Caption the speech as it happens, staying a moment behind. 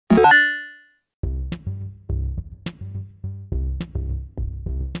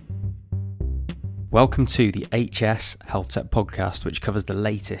Welcome to the HS Health Tech Podcast, which covers the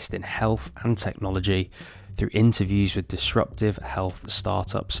latest in health and technology through interviews with disruptive health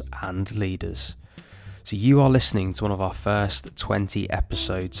startups and leaders. So you are listening to one of our first 20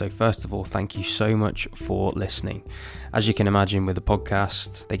 episodes. So first of all, thank you so much for listening. As you can imagine with the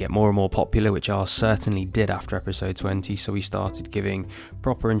podcast, they get more and more popular, which ours certainly did after episode 20. So we started giving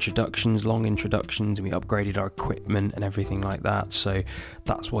proper introductions, long introductions, and we upgraded our equipment and everything like that. So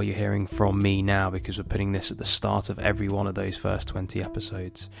that's why you're hearing from me now, because we're putting this at the start of every one of those first 20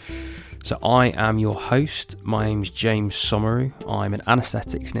 episodes. So I am your host. My name's James Somaru. I'm an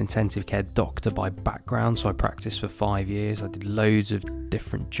anaesthetics and intensive care doctor by background. So I practiced for 5 years. I did loads of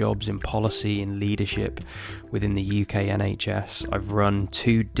different jobs in policy and leadership within the UK NHS. I've run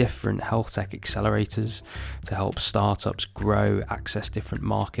 2 different health tech accelerators to help startups grow, access different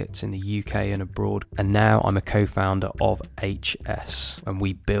markets in the UK and abroad. And now I'm a co-founder of HS, and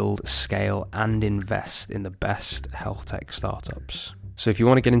we build, scale and invest in the best health tech startups. So if you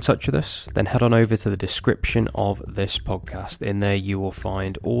want to get in touch with us, then head on over to the description of this podcast. In there you will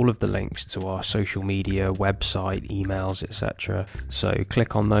find all of the links to our social media, website, emails, etc. So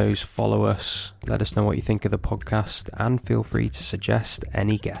click on those, follow us, let us know what you think of the podcast, and feel free to suggest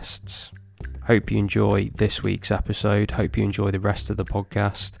any guests. Hope you enjoy this week's episode. Hope you enjoy the rest of the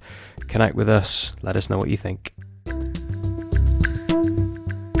podcast. Connect with us. Let us know what you think.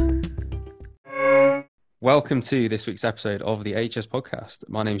 Welcome to this week's episode of the HS podcast.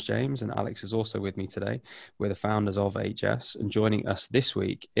 My name's James and Alex is also with me today. We're the founders of HS, and joining us this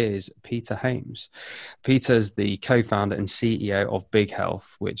week is Peter Hames. Peter's the co-founder and CEO of Big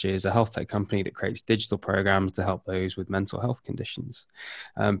Health, which is a health tech company that creates digital programs to help those with mental health conditions.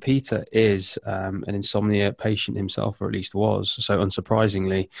 Peter is an insomnia patient himself, or at least was. So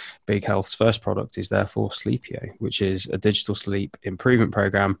unsurprisingly, Big Health's first product is therefore Sleepio, which is a digital sleep improvement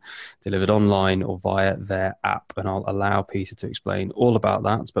program delivered online or via their app, and I'll allow Peter to explain all about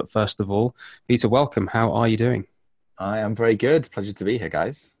that. But first of all, Peter, welcome. How are you doing? I am very good. Pleasure to be here,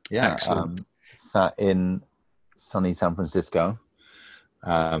 guys. Yeah, excellent. Sat in sunny San Francisco,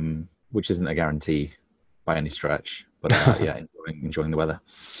 which isn't a guarantee by any stretch, but yeah, enjoying the weather.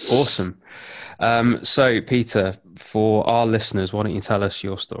 Awesome. So, Peter, for our listeners, why don't you tell us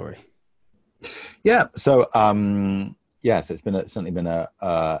your story? Yeah. So, so it's certainly been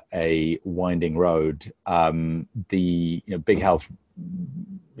a winding road. Big Health,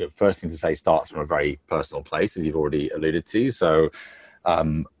 first thing to say, starts from a very personal place, as you've already alluded to. So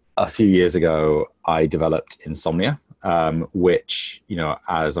a few years ago, I developed insomnia, which,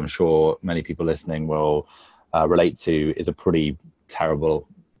 as I'm sure many people listening will relate to, is a pretty terrible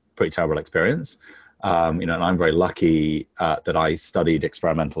experience. And I'm very lucky that I studied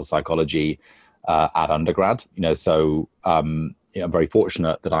experimental psychology at undergrad, so I'm very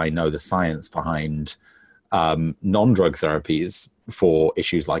fortunate that I know the science behind non-drug therapies for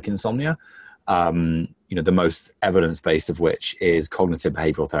issues like insomnia. The most evidence-based of which is cognitive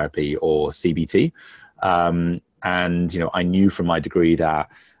behavioral therapy, or CBT. And I knew from my degree that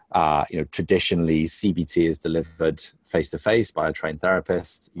traditionally CBT is delivered face-to-face by a trained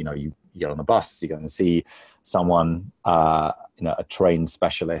therapist. You get on the bus, you go and see someone, a trained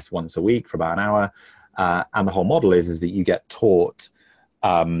specialist once a week for about an hour. And the whole model is that you get taught,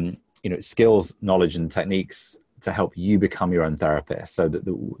 skills, knowledge, and techniques to help you become your own therapist. So that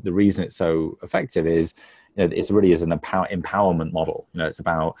the reason it's so effective is, it really is an empowerment model. It's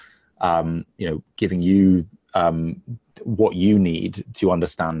about, giving you what you need to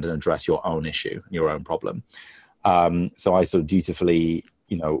understand and address your own issue, your own problem. So I sort of dutifully,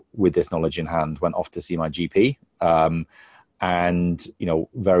 with this knowledge in hand, went off to see my GP, and,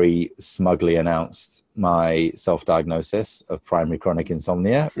 very smugly announced my self-diagnosis of primary chronic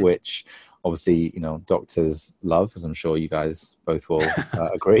insomnia, which obviously, doctors love, as I'm sure you guys both will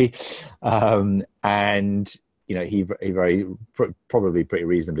agree. And, he very probably pretty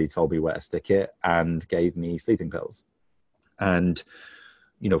reasonably told me where to stick it and gave me sleeping pills. And,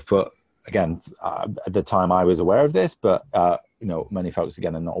 at the time I was aware of this, but, many folks,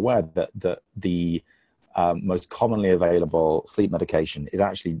 again, are not aware that the most commonly available sleep medication is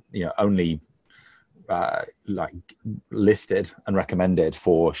actually, only listed and recommended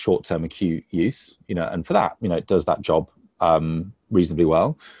for short-term acute use, and for that, it does that job reasonably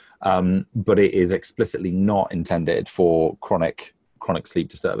well. But it is explicitly not intended for chronic sleep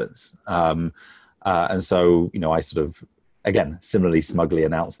disturbance. And so, I sort of, again, similarly smugly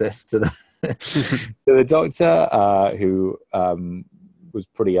announced this to the doctor, who was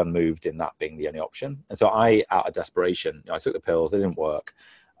pretty unmoved in that being the only option. And so I, out of desperation, I took the pills, they didn't work.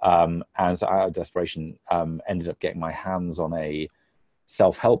 And so out of desperation, ended up getting my hands on a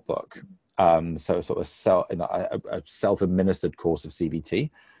self-help book So sort of a self-administered course of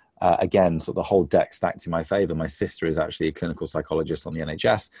CBT. Again, sort of the whole deck stacked in my favor. My sister is actually a clinical psychologist on the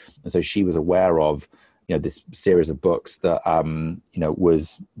NHS, and so she was aware of this series of books that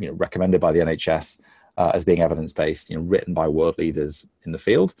was recommended by the NHS as being evidence-based, written by world leaders in the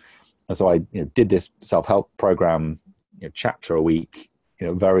field. And so I did this self-help program, chapter a week,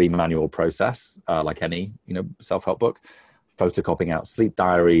 very manual process, like any self-help book. Photocopying out sleep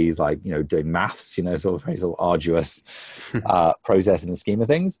diaries, like doing maths, sort of very sort of arduous process in the scheme of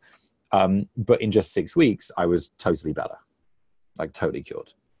things. But in just 6 weeks, I was totally better, like totally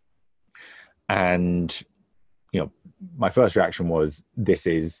cured. And my first reaction was, this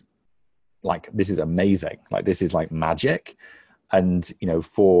is amazing, like this is like magic. And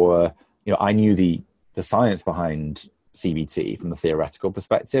I knew the science behind CBT from the theoretical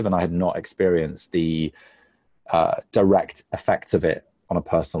perspective, and I had not experienced the direct effects of it on a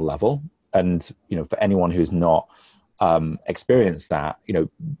personal level. And for anyone who's not experienced that,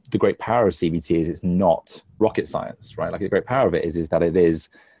 the great power of CBT is it's not rocket science, right? Like the great power of it is that it is,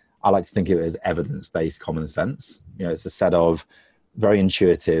 I like to think of it as evidence-based common sense. It's a set of very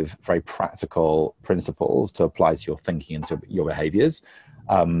intuitive, very practical principles to apply to your thinking and to your behaviors.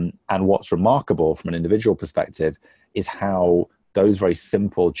 And what's remarkable from an individual perspective is how those very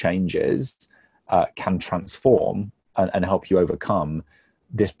simple changes can transform and help you overcome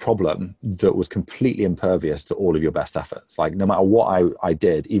this problem that was completely impervious to all of your best efforts. Like no matter what I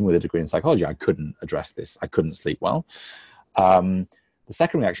did, even with a degree in psychology, I couldn't address this. I couldn't sleep well. The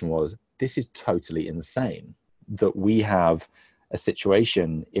second reaction was, this is totally insane that we have a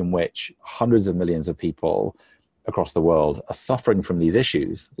situation in which hundreds of millions of people across the world are suffering from these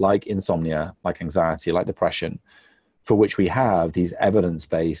issues, like insomnia, like anxiety, like depression, for which we have these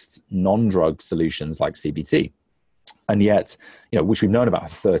evidence-based non-drug solutions like CBT. And yet, which we've known about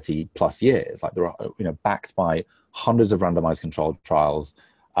for 30 plus years, like there are, backed by hundreds of randomized controlled trials,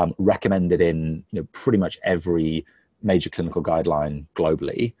 recommended in, pretty much every major clinical guideline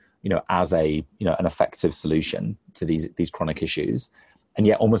globally, as an effective solution to these chronic issues. And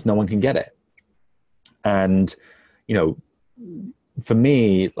yet almost no one can get it. And, for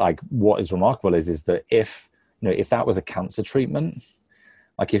me, like what is remarkable is that if that was a cancer treatment,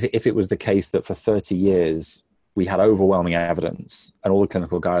 like if it was the case that for 30 years we had overwhelming evidence and all the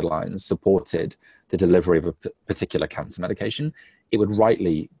clinical guidelines supported the delivery of a particular cancer medication, it would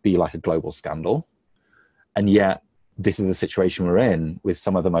rightly be like a global scandal. And yet this is the situation we're in with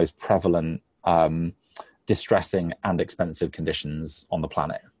some of the most prevalent, distressing and expensive conditions on the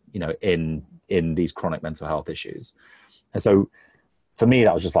planet, in these chronic mental health issues. And so for me,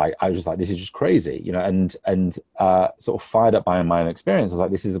 I was just like, this is just crazy, and sort of fired up by my own experience. I was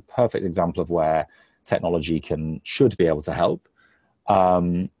like, this is a perfect example of where technology should be able to help.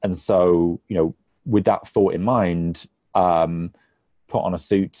 And so, with that thought in mind, put on a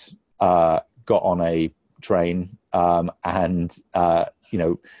suit, got on a train, and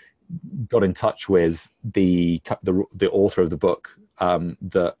got in touch with the author of the book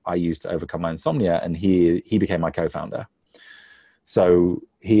that I used to overcome my insomnia, and he became my co-founder. So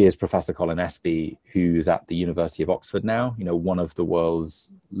he is Professor Colin Espy, who's at the University of Oxford now, one of the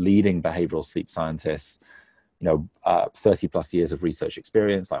world's leading behavioral sleep scientists, 30 plus years of research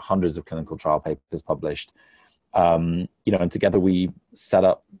experience, like hundreds of clinical trial papers published, and together we set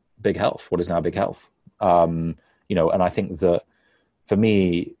up Big Health, what is now Big Health. And I think that for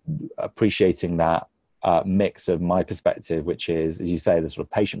me, appreciating that mix of my perspective, which is, as you say, the sort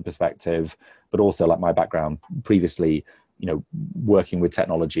of patient perspective, but also like my background previously, working with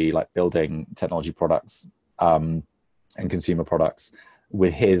technology, like building technology products and consumer products,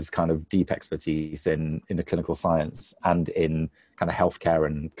 with his kind of deep expertise in the clinical science and in kind of healthcare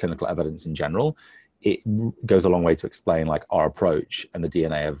and clinical evidence in general, it goes a long way to explain like our approach and the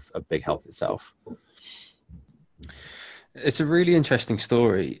DNA of Big Health itself. It's a really interesting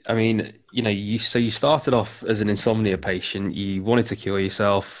story. I mean, you started off as an insomnia patient. You wanted to cure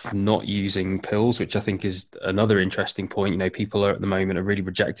yourself, not using pills, which I think is another interesting point. People are at the moment are really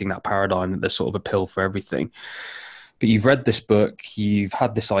rejecting that paradigm that there's sort of a pill for everything. But you've read this book, you've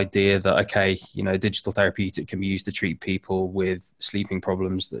had this idea that, okay, digital therapeutic can be used to treat people with sleeping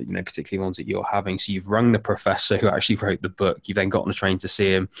problems that, particularly ones that you're having. So you've rung the professor who actually wrote the book. You've then got on a train to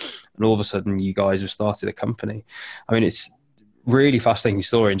see him. And all of a sudden you guys have started a company. I mean, it's really fascinating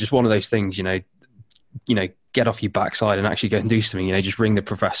story. And just one of those things, get off your backside and actually go and do something, just ring the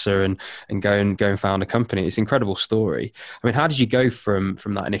professor and go and found a company. It's an incredible story. I mean, how did you go from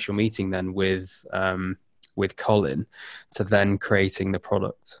that initial meeting then with Colin to then creating the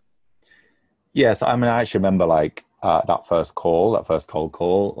product? Yes, I mean, I actually remember that first cold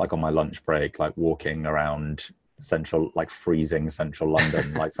call, like on my lunch break, like walking around freezing central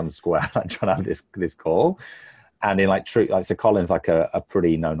London, like some square, like trying to have this call. And in like true, like, so Colin's like a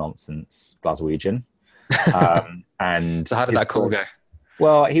pretty no nonsense Glaswegian. And So how did that call go?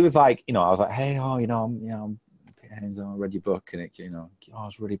 Well, he was like, I was like, hey, I read your book, and I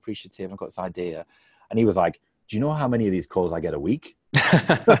was really appreciative. I got this idea. And he was like, do you know how many of these calls I get a week?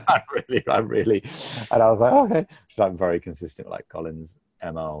 I really. And I was like, okay. She's like very consistent with like Colin's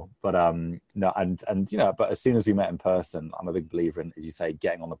MO. But no, and but as soon as we met in person, I'm a big believer in, as you say,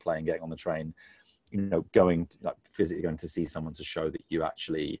 getting on the plane, getting on the train, going like physically going to see someone to show that you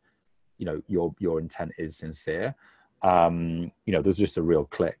actually, your intent is sincere. There's just a real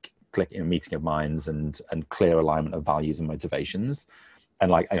click meeting of minds and clear alignment of values and motivations.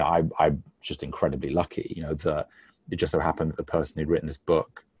 And like, I'm just incredibly lucky, that it just so happened that the person who'd written this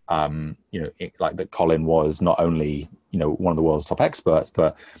book, that Colin was not only, one of the world's top experts,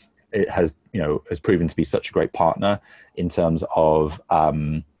 but it has proven to be such a great partner in terms of,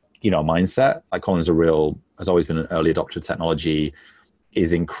 mindset. Like Colin's has always been an early adopter of technology,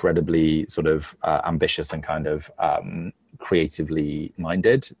 is incredibly sort of ambitious and kind of creatively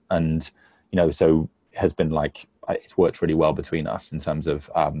minded. And, so has been like, it's worked really well between us in terms of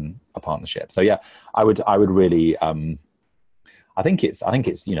a partnership. So yeah, I would really, I think it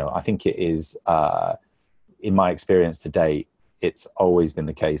is, in my experience to date, it's always been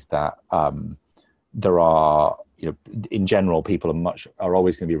the case that there are, in general, people are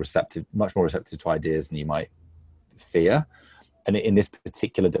always going to be much more receptive to ideas than you might fear. And in this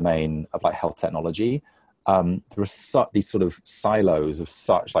particular domain of like health technology, there are these sort of silos of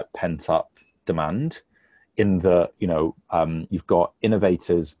such like pent up demand in the, you've got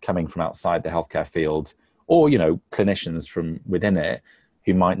innovators coming from outside the healthcare field, or, clinicians from within it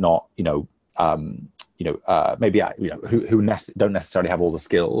who might not, maybe, who don't necessarily have all the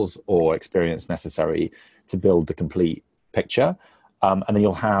skills or experience necessary to build the complete picture. And then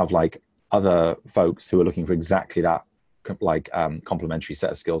you'll have like other folks who are looking for exactly that, like complementary set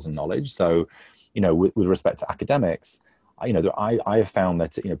of skills and knowledge. So, with respect to academics, I have found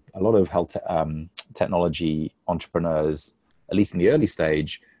that, a lot of health technology entrepreneurs, at least in the early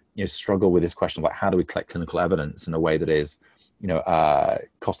stage, struggle with this question of like, how do we collect clinical evidence in a way that is,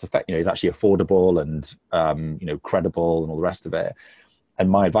 cost effective, is actually affordable and, credible and all the rest of it. And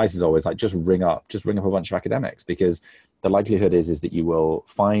my advice is always like, just ring up a bunch of academics, because the likelihood is that you will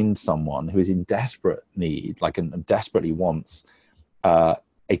find someone who is in desperate need, and desperately wants a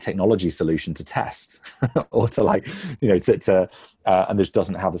technology solution to test or to like, and just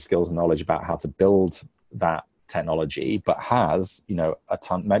doesn't have the skills and knowledge about how to build that technology, but has, a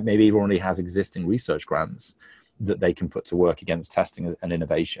ton, maybe already has existing research grants that they can put to work against testing and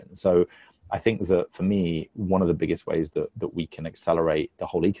innovation. So I think that for me, one of the biggest ways that we can accelerate the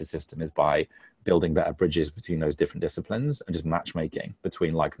whole ecosystem is by building better bridges between those different disciplines and just matchmaking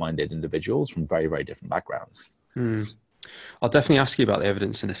between like-minded individuals from very, very different backgrounds. I'll definitely ask you about the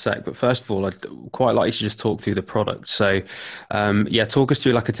evidence in a sec, but first of all, I'd quite like you to just talk through the product. So talk us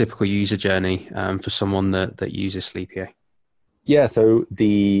through like a typical user journey for someone that uses Sleepio. Yeah, so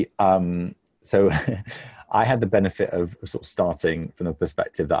I had the benefit of sort of starting from the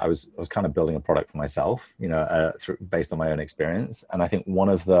perspective that I was kind of building a product for myself, based on my own experience. And I think one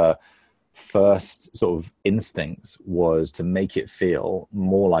of the first sort of instincts was to make it feel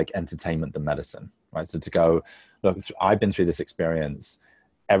more like entertainment than medicine, right? So to go, look, I've been through this experience.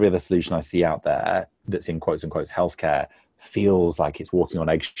 Every other solution I see out there that's in quotes unquote healthcare feels like it's walking on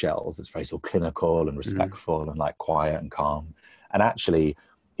eggshells. It's very sort of clinical and respectful and like quiet and calm. And actually,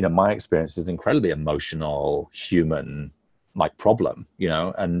 my experience is incredibly emotional, human, like problem,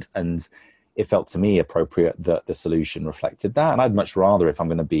 and it felt to me appropriate that the solution reflected that. And I'd much rather, if I'm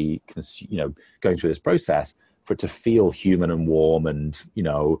going to be, going through this process, for it to feel human and warm and,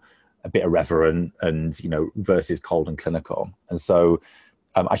 a bit irreverent and, versus cold and clinical. And so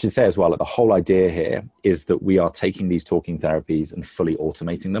I should say as well that the whole idea here is that we are taking these talking therapies and fully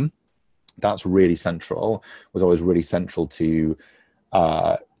automating them. That's really central, was always really central to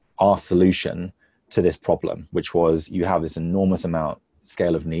our solution to this problem, which was you have this enormous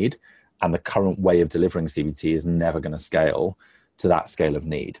scale of need, and the current way of delivering CBT is never going to scale to that scale of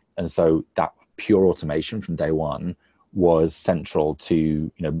need. And so that pure automation from day one was central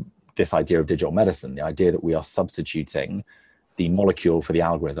to, this idea of digital medicine, the idea that we are substituting the molecule for the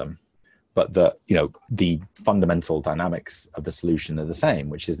algorithm, but that, the fundamental dynamics of the solution are the same,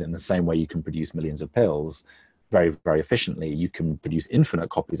 which is in the same way you can produce millions of pills very, very efficiently, you can produce infinite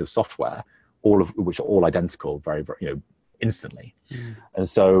copies of software, all of which are all identical, very, very, instantly. And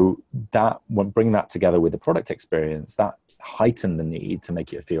so when bringing that together with the product experience, that heightened the need to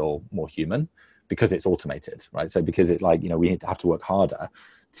make it feel more human because it's automated, right? So because it we have to work harder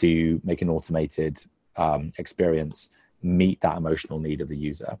to make an automated experience meet that emotional need of the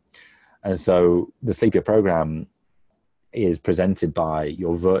user. And so the Sleepio program is presented by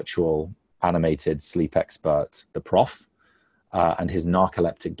your virtual animated sleep expert, the prof, and his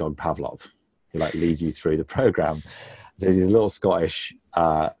narcoleptic dog Pavlov, who leads you through the program. So he's a little Scottish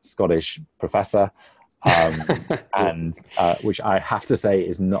professor, and which I have to say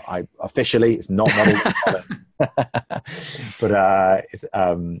is not officially it's not modeled, but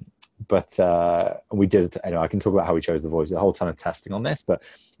we did it. I can talk about how we chose the voice. The whole ton of testing on this, but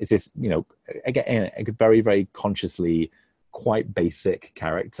it's this again a very, very consciously quite basic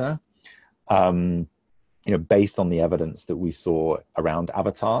character. Based on the evidence that we saw around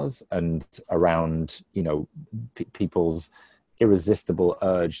avatars and around, people's irresistible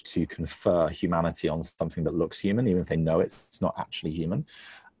urge to confer humanity on something that looks human, even if they know it's not actually human.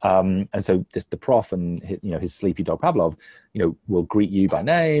 And so the prof and his sleepy dog Pavlov, will greet you by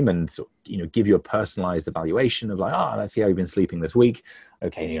name and give you a personalized evaluation of let's see how you've been sleeping this week.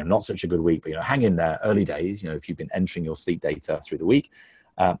 Okay, not such a good week, but hang in there, early days. If you've been entering your sleep data through the week.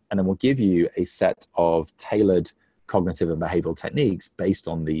 And then we'll give you a set of tailored cognitive and behavioral techniques based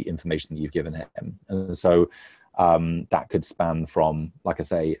on the information that you've given him. And so that could span from, like I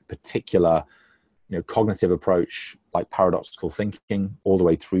say, particular, cognitive approach, like paradoxical thinking, all the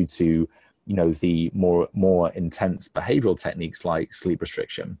way through to, the more intense behavioral techniques like sleep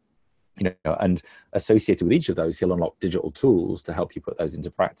restriction. And associated with each of those, he'll unlock digital tools to help you put those into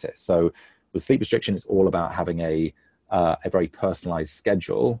practice. So with sleep restriction, it's all about having a very personalized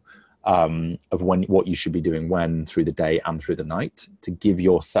schedule of what you should be doing when through the day and through the night to give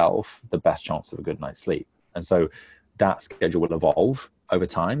yourself the best chance of a good night's sleep. And so that schedule will evolve over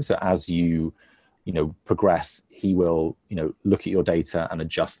time. So as you progress, he will look at your data and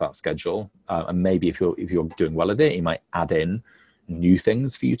adjust that schedule. And maybe if you're doing well at it, he might add in new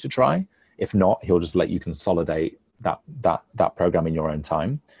things for you to try. If not, he'll just let you consolidate that program in your own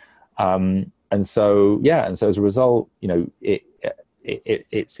time. And so as a result,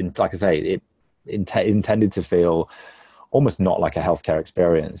 it's like I say, intended to feel almost not like a healthcare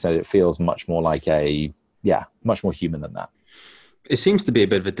experience, and it feels much more like much more human than that. It seems to be a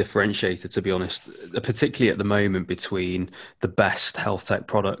bit of a differentiator, to be honest, particularly at the moment between the best health tech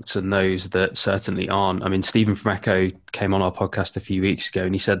products and those that certainly aren't. I mean, Stephen from Echo came on our podcast a few weeks ago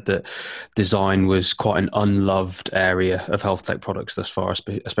and he said that design was quite an unloved area of health tech products thus far,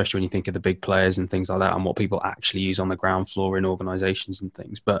 especially when you think of the big players and things like that and what people actually use on the ground floor in organizations and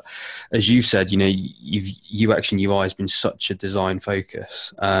things. But as you've said, UX and UI has been such a design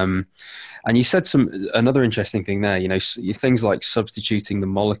focus. And you said another interesting thing there, things like substituting the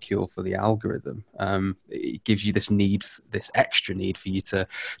molecule for the algorithm. It gives you this extra need for you to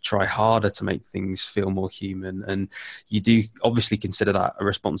try harder to make things feel more human. And you do obviously consider that a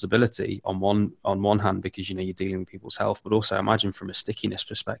responsibility on one hand, because, you're dealing with people's health, but also imagine from a stickiness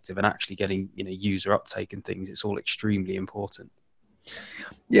perspective and actually getting, user uptake and things, it's all extremely important.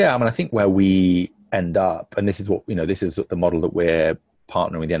 Yeah. I mean, I think where we end up, and this is the model that we're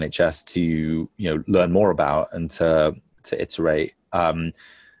partnering with the NHS to learn more about and to iterate, and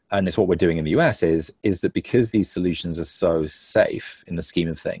it's what we're doing in the US is that because these solutions are so safe in the scheme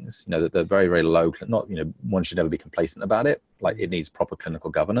of things, that they're very, very low, one should never be complacent about it. Like, it needs proper clinical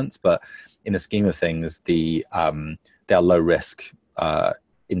governance, but in the scheme of things, they are low risk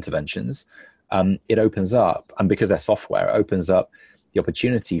interventions. It opens up, and because they're software, it opens up the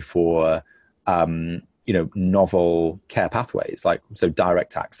opportunity for novel care pathways, so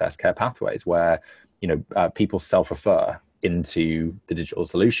direct access care pathways where people self-refer into the digital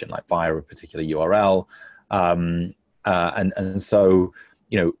solution, like via a particular URL, and so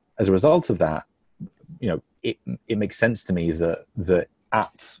as a result of that, it makes sense to me that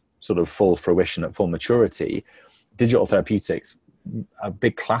at sort of full fruition, at full maturity, digital therapeutics, a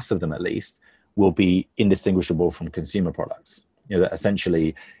big class of them at least, will be indistinguishable from consumer products. That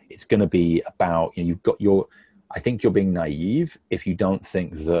essentially it's going to be about, I think you're being naive if you don't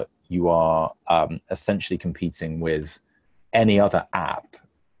think that you are essentially competing with any other app,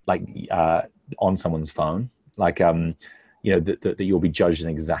 like on someone's phone, that you'll be judged in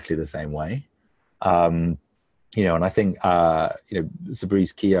exactly the same way. And I think,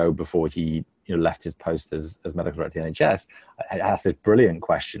 Sabriz Keogh, before he left his post as medical director of the NHS, asked this brilliant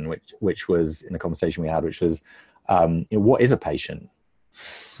question, which was in the conversation we had, which was, what is a patient?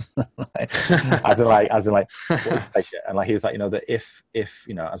 as in what is a patient? And he was like, that if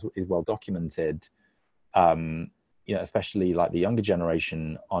as is well documented, especially like the younger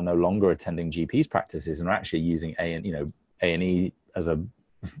generation are no longer attending GPs practices and are actually using A&E as a,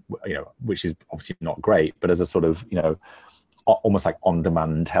 which is obviously not great, but as a sort of, almost like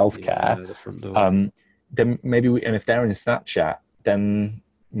on-demand healthcare. The front door. Then maybe and if they're in Snapchat, then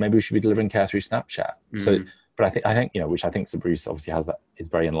maybe we should be delivering care through Snapchat. So, but I think, which I think Sir Bruce obviously has, that is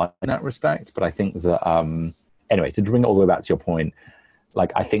very in line in that respect. But I think that, anyway, to bring it all the way back to your point,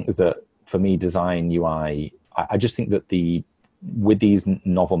 like, I think that for me, design UI, I just think that with these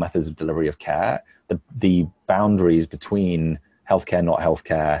novel methods of delivery of care, the boundaries between healthcare, not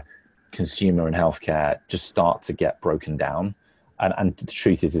healthcare, consumer and healthcare just start to get broken down. And the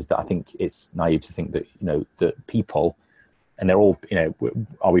truth is that I think it's naive to think that, that people, and they're all,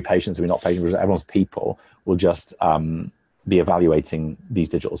 are we patients, are we not patients? Everyone's people will just be evaluating these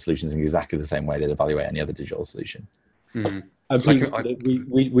digital solutions in exactly the same way they'd evaluate any other digital solution.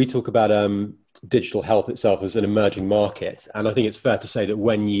 We talk about digital health itself as an emerging market. And I think it's fair to say that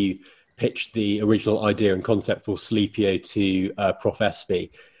when you pitched the original idea and concept for Sleepio to Prof.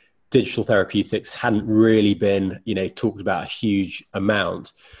 Espy, digital therapeutics hadn't really been, talked about a huge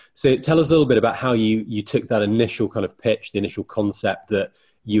amount. So tell us a little bit about how you took that initial kind of pitch, the initial concept that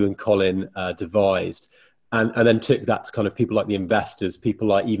you and Colin devised, and then took that to kind of people like the investors, people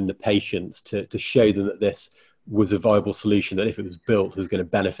like even the patients, to show them that this was a viable solution, that if it was built was going to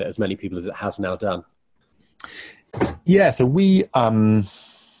benefit as many people as it has now done. Yeah, so we,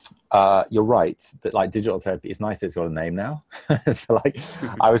 you're right that like digital therapy, it's nice that it's got a name now. So like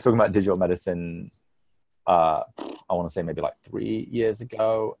I was talking about digital medicine, I want to say maybe like 3 years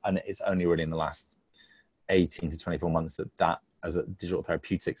ago, and it's only really in the last 18 to 24 months that as a digital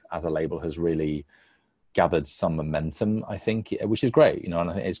therapeutics as a label has really gathered some momentum, I think, which is great, and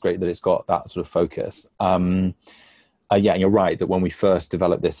I think it's great that it's got that sort of focus. And you're right that when we first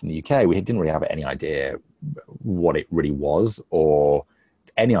developed this in the UK, we didn't really have any idea what it really was, or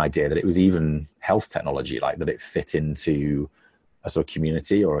any idea that it was even health technology, like that it fit into a sort of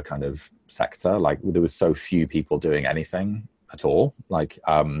community or a kind of sector. Like there was so few people doing anything at all, like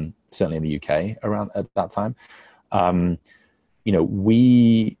certainly in the UK around at that time.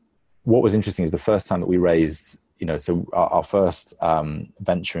 What was interesting is the first time that we raised, so our first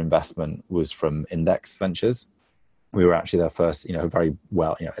venture investment was from Index Ventures. We were actually their first, very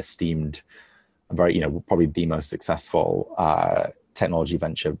well, esteemed, very, probably the most successful technology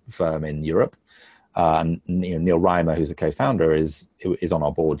venture firm in Europe. And Neil Reimer, who's the co-founder, is on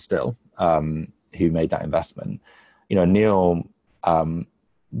our board still, who made that investment. Neil,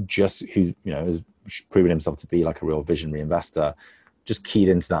 just who has proven himself to be like a real visionary investor, just keyed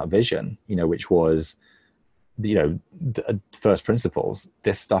into that vision, which was, the first principles.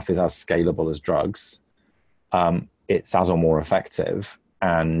 This stuff is as scalable as drugs. It's as or more effective.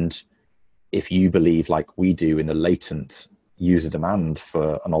 And if you believe like we do in the latent user demand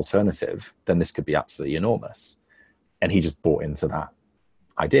for an alternative, then this could be absolutely enormous. And he just bought into that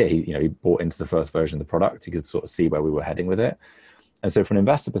idea. He bought into the first version of the product. He could sort of see where we were heading with it. And so from an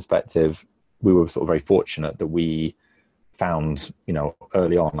investor perspective, we were sort of very fortunate that we found,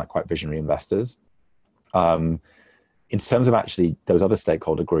 early on, like quite visionary investors. In terms of actually those other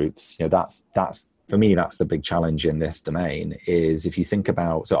stakeholder groups, that's for me, that's the big challenge in this domain is if you think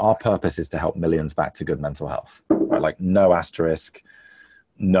about, so our purpose is to help millions back to good mental health, right? Like no asterisk,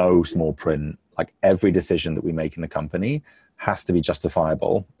 no small print, like every decision that we make in the company has to be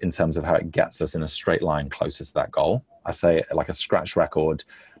justifiable in terms of how it gets us in a straight line closer to that goal. I say like a scratch record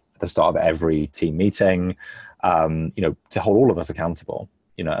at the start of every team meeting, to hold all of us accountable,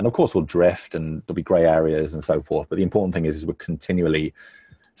 and of course we'll drift and there'll be gray areas and so forth. But the important thing is we're continually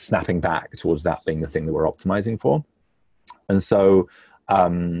snapping back towards that being the thing that we're optimizing for. And so,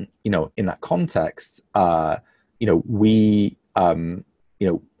 in that context, we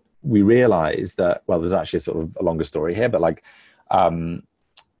realize that, well, there's actually sort of a longer story here, but like,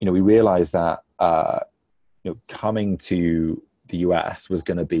 we realized that, coming to the US was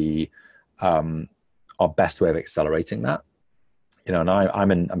going to be our best way of accelerating that. And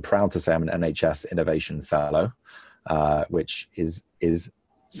I'm proud to say I'm an NHS Innovation Fellow, which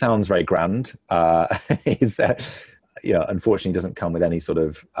sounds very grand. Unfortunately doesn't come with any sort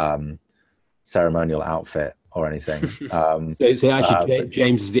of ceremonial outfit or anything. So actually,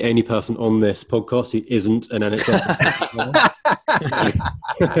 James is the only person on this podcast who isn't an NHS.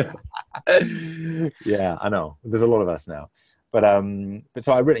 Yeah, I know. There's a lot of us now. But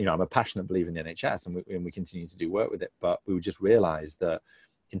so I really, I'm a passionate believer in the NHS, and we continue to do work with it. But we would just realize that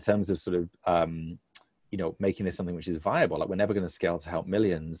in terms of sort of, making this something which is viable, like we're never going to scale to help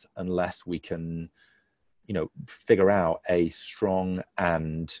millions unless we can, figure out a strong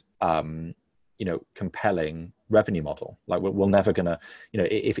and, compelling revenue model. Like we're never gonna,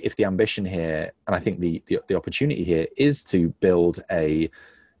 if the ambition here, and I think the opportunity here is to build a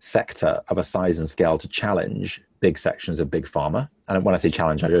sector of a size and scale to challenge big sections of big pharma. And when I say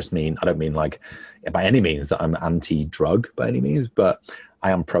challenge, I don't mean like by any means that I'm anti-drug by any means, but I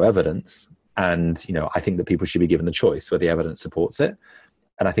am pro-evidence. And, I think that people should be given the choice where the evidence supports it.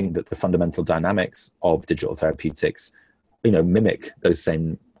 And I think that the fundamental dynamics of digital therapeutics, mimic those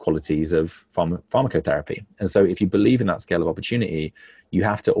same qualities of pharmacotherapy. And so if you believe in that scale of opportunity, you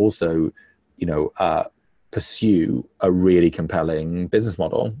have to also, pursue a really compelling business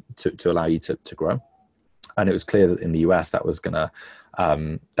model to allow you to grow. And it was clear that in the US that was gonna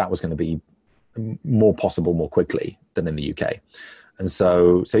be more possible more quickly than in the UK. And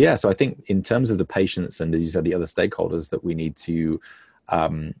so I think in terms of the patients and, as you said, the other stakeholders that we need to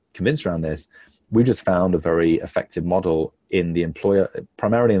convince around this, we just found a very effective model in the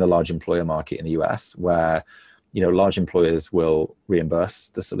primarily in the large employer market in the US, where large employers will reimburse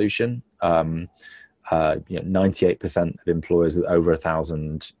the solution. 98% of employers with over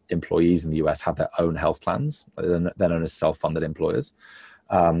 1,000 employees in the US have their own health plans. They're known as self-funded employers.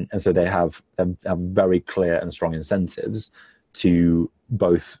 And so they have very clear and strong incentives to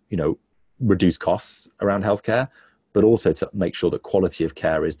both, reduce costs around healthcare, but also to make sure that quality of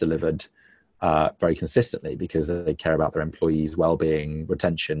care is delivered very consistently, because they care about their employees' well-being,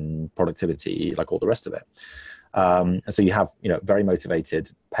 retention, productivity, like all the rest of it. And so you have, very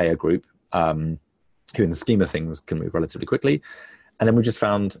motivated payer group, who in the scheme of things can move relatively quickly. And then we just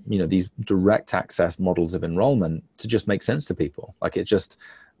found, these direct access models of enrollment to just make sense to people. Like it just,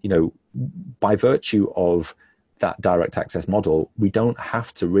 by virtue of that direct access model, we don't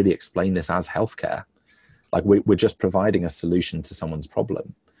have to really explain this as healthcare. Like we're just providing a solution to someone's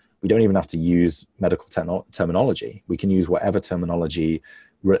problem. We don't even have to use medical terminology. We can use whatever terminology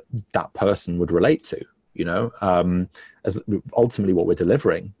that person would relate to, as ultimately what we're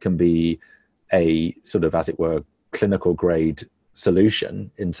delivering can be a sort of, as it were, clinical grade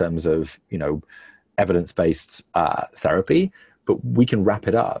solution in terms of, evidence-based therapy, but we can wrap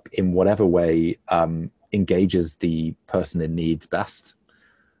it up in whatever way engages the person in need best.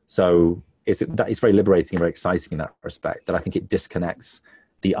 So it's very liberating and very exciting in that respect, that I think it disconnects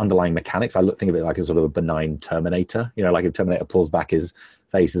the underlying mechanics. I think of it like a sort of a benign Terminator, like if Terminator pulls back his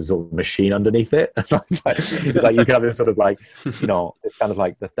face, there's a sort of machine underneath it. It's like you can have this sort of like, it's kind of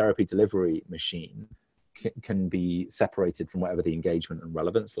like the therapy delivery machine can be separated from whatever the engagement and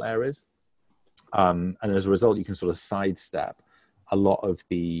relevance layer is. And as a result, you can sort of sidestep a lot of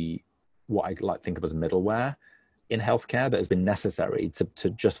what I like to think of as middleware in healthcare that has been necessary to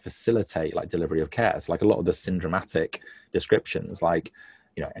just facilitate like delivery of care. So like a lot of the syndromatic descriptions, like,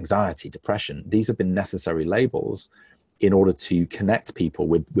 anxiety, depression, these have been necessary labels in order to connect people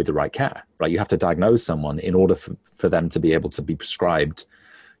with the right care, right? You have to diagnose someone in order for them to be able to be prescribed,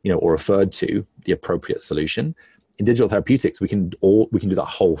 or referred to the appropriate solution. In digital therapeutics, we can do that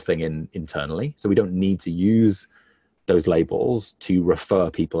whole thing internally. So we don't need to use those labels to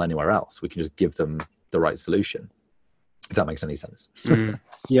refer people anywhere else. We can just give them the right solution, if that makes any sense.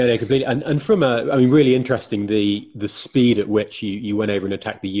 Yeah, completely. And from really interesting, the speed at which you went over and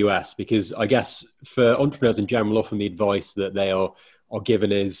attacked the US, because I guess for entrepreneurs in general, often the advice that they are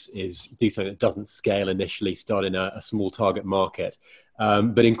given is do something that doesn't scale initially, start in a small target market.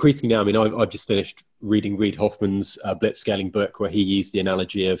 But increasingly now, I've just finished reading Reid Hoffman's Blitzscaling book, where he used the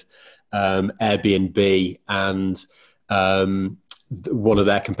analogy of Airbnb and one of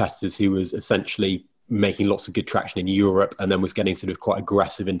their competitors who was essentially making lots of good traction in Europe and then was getting sort of quite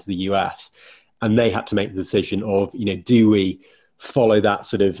aggressive into the US. And they had to make the decision of, do we follow that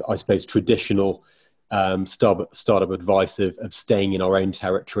sort of, I suppose, traditional startup advice of staying in our own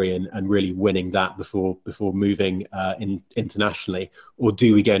territory and really winning that before moving internationally, or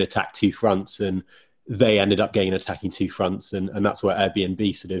do we go and attack two fronts? And they ended up going and attacking two fronts, and that's where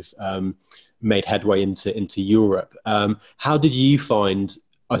Airbnb sort of made headway into Europe. How did you find,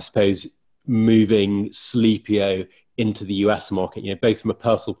 I suppose, moving Sleepio into the US market, both from a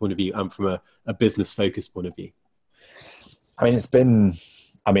personal point of view and from a business focused point of view? Hindsight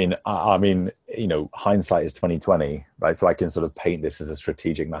is 2020, right? So I can sort of paint this as a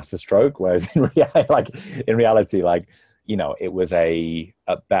strategic masterstroke, whereas in reality, it was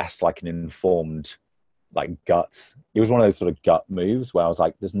at best like an informed, like gut. It was one of those sort of gut moves where I was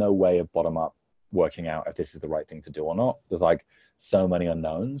like, there's no way of bottom up working out if this is the right thing to do or not. There's like so many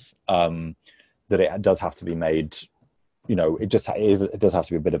unknowns that it does have to be made. It does have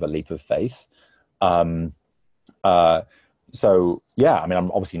to be a bit of a leap of faith. So yeah,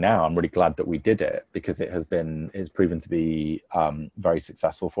 I'm really glad that we did it, because it's proven to be very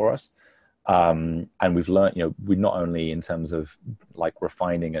successful for us. And we've learned, we not only in terms of like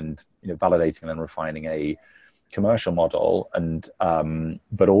refining and validating and refining a commercial model, and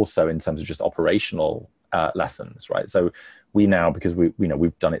but also in terms of just operational lessons, right? So we now, because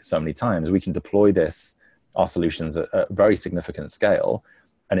we've done it so many times, we can deploy our solutions at a very significant scale.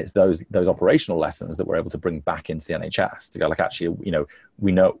 And it's those operational lessons that we're able to bring back into the NHS to go like, actually,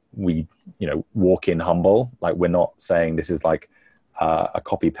 we walk in humble, like we're not saying this is like a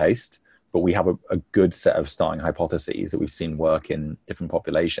copy paste, but we have a good set of starting hypotheses that we've seen work in different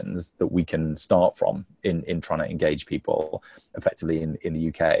populations that we can start from in trying to engage people effectively in the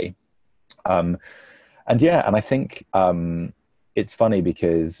UK. And I think it's funny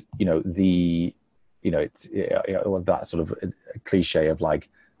because, that sort of cliche of like,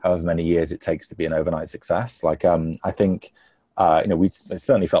 however many years it takes to be an overnight success. Like, I think, we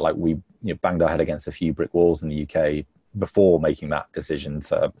certainly felt like we banged our head against a few brick walls in the UK before making that decision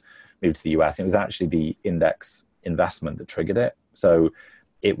to move to the US. And it was actually the index investment that triggered it. So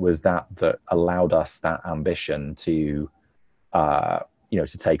it was that allowed us that ambition to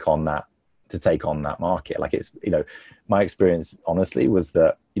take on that market. Like it's, my experience honestly was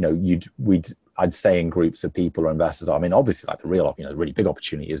that, I'd say in groups of people or investors, I mean, obviously like the really big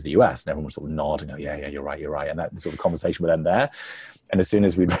opportunity is the US, and everyone would sort of nod and go, yeah, you're right. And that sort of conversation would end there. And as soon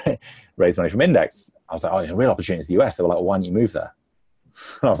as we'd raise money from index, I was like, the real opportunity is the US. They were like, well, why don't you move there?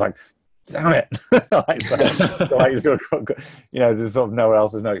 And I was like, damn it. There's sort of nowhere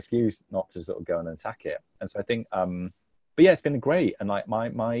else, there's no excuse not to sort of go and attack it. And so I think, but yeah, it's been great. And like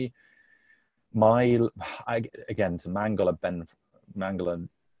again, to mangle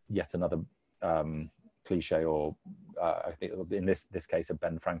yet another cliche, or I think in this case a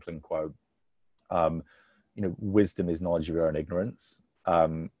Ben Franklin quote, wisdom is knowledge of your own ignorance.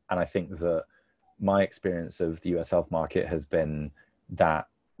 And I think that my experience of the US health market has been that,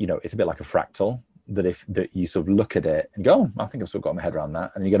 it's a bit like a fractal, that you sort of look at it and go, I think I've sort of got my head around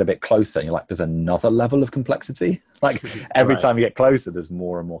that. And you get a bit closer and you're like, there's another level of complexity. Like every time you get closer, there's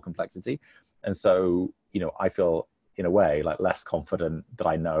more and more complexity. And so, I feel in a way like less confident that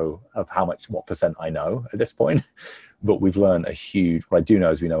I know of what percent I know at this point, but we've learned what I do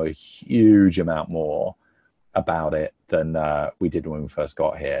know is we know a huge amount more about it than we did when we first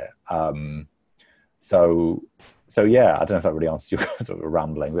got here. So yeah, I don't know if that really answers your sort of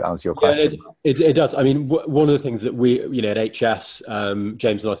rambling, but answer your question. Yeah, it does. I mean, one of the things that we, at HS,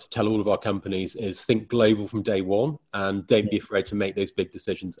 James and I tell all of our companies is think global from day one, and don't be afraid to make those big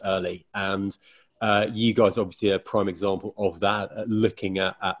decisions early. And you guys obviously are a prime example of that, looking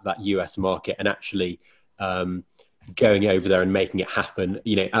at that US market and actually going over there and making it happen.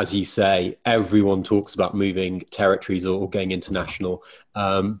 As you say, everyone talks about moving territories or going international,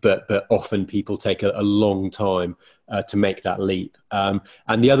 but often people take a long time to make that leap. And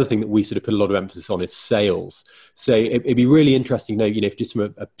the other thing that we sort of put a lot of emphasis on is sales. So it'd be really interesting to know, if just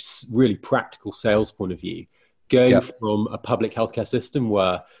from a really practical sales point of view, going from a public healthcare system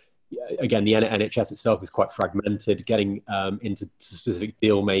where, again, the NHS itself is quite fragmented, getting into specific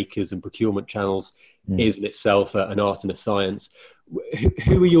deal makers and procurement channels is in itself an art and a science.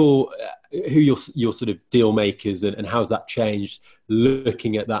 Who are your sort of deal makers, and how's that changed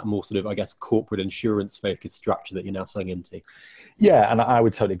looking at that more sort of, I guess, corporate insurance focused structure that you're now selling into? Yeah, and I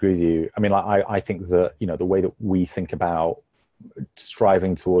would totally agree with you. I mean, I think that, the way that we think about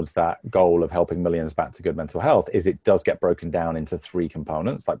striving towards that goal of helping millions back to good mental health is it does get broken down into three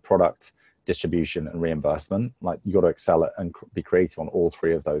components, like product, distribution, and reimbursement. Like you got to excel at and be creative on all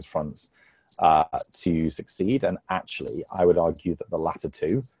three of those fronts to succeed. And actually, I would argue that the latter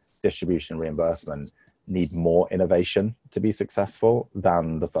two, distribution and reimbursement, need more innovation to be successful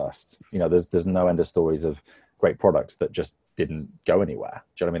than the first. There's no end of stories of great products that just didn't go anywhere.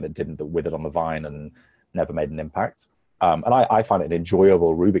 Do you know what I mean? That withered on the vine and never made an impact. And I find it an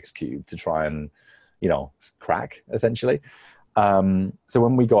enjoyable Rubik's Cube to try and, crack, essentially. So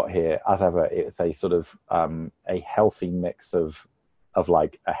when we got here, as ever, it's a sort of a healthy mix of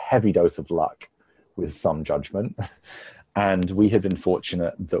like a heavy dose of luck with some judgment. And we had been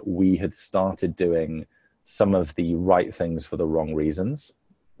fortunate that we had started doing some of the right things for the wrong reasons,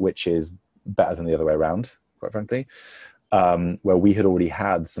 which is better than the other way around, quite frankly, where we had already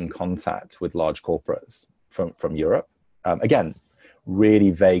had some contact with large corporates from Europe. Again,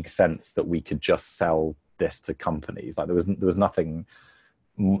 really vague sense that we could just sell this to companies. Like there was nothing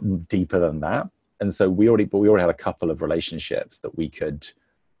deeper than that. And so we already had a couple of relationships that we could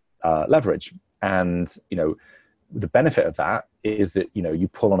leverage. And, the benefit of that is that, you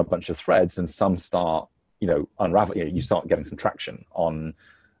pull on a bunch of threads and some start, unravel, you start getting some traction on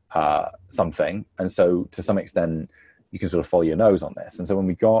something. And so to some extent, you can sort of follow your nose on this. And so when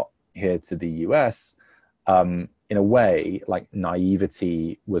we got here to the US, in a way, like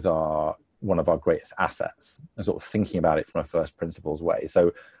naivety was one of our greatest assets, and sort of thinking about it from a first principles way.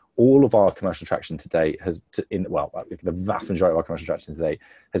 So all of our commercial traction to date the vast majority of our commercial traction to date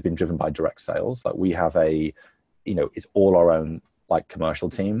has been driven by direct sales. Like we have it's all our own like commercial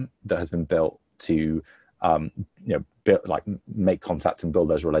team that has been built to, make contact and build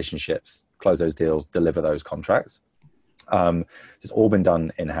those relationships, close those deals, deliver those contracts. It's all been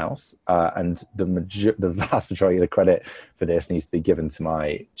done in-house, and the vast majority of the credit for this needs to be given to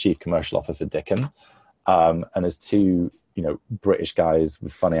my chief commercial officer, Dickon. And as two, British guys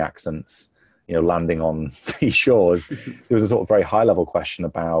with funny accents, landing on these shores, there was a sort of very high level question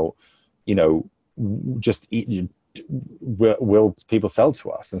about, will people sell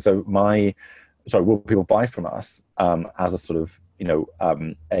to us? And so will people buy from us as a sort of,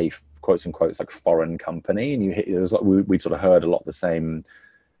 a quotes and quotes like foreign company? And we sort of heard a lot of the same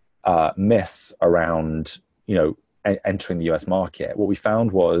myths around, entering the US market. What we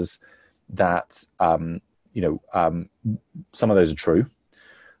found was that, some of those are true.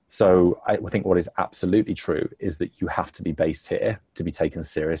 So I think what is absolutely true is that you have to be based here to be taken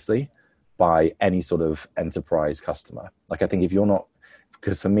seriously by any sort of enterprise customer. Like I think if you're not,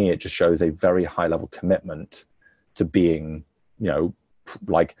 because for me, it just shows a very high level commitment to being,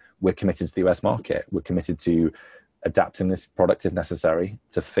 like we're committed to the US market. We're committed to adapting this product if necessary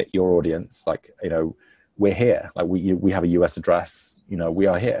to fit your audience. Like, we're here, like we have a US address, we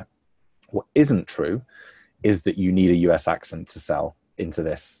are here. What isn't true is that you need a US accent to sell into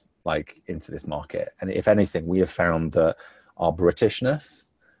this market. And if anything, we have found that our Britishness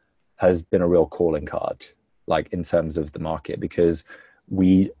has been a real calling card, like in terms of the market, because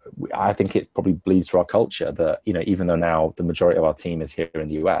I think it probably bleeds through our culture that, even though now the majority of our team is here in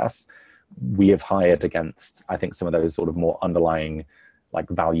the US, we have hired against, I think, some of those sort of more underlying like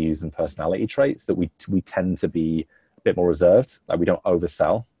values and personality traits that we tend to be a bit more reserved. Like we don't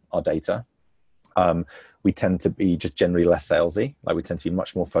oversell our data. We tend to be just generally less salesy. Like we tend to be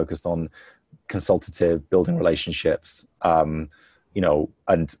much more focused on consultative, building relationships, and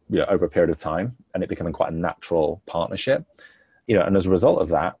over a period of time, and it becoming quite a natural partnership. And as a result of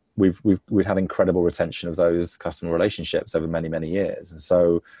that, we've had incredible retention of those customer relationships over many, many years. And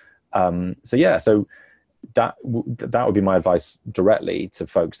so that would be my advice directly to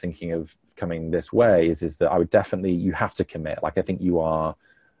folks thinking of coming this way is that I would definitely, you have to commit. Like I think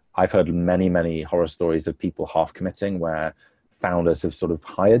I've heard many, many horror stories of people half committing where founders have sort of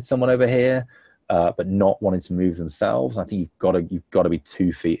hired someone over here, but not wanting to move themselves. I think you've got to be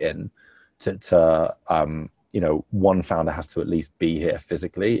 2 feet in to one founder has to at least be here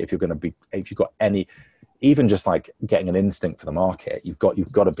physically. If you've got any, even just like getting an instinct for the market, you've got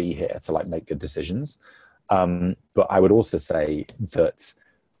to be here to like make good decisions. But I would also say that,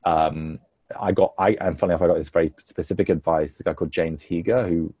 and funny enough, I got this very specific advice. A guy called James Heger,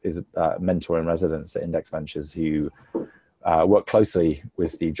 who is a mentor in residence at Index Ventures, who worked closely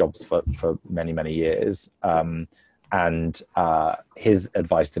with Steve Jobs for many, many years. And his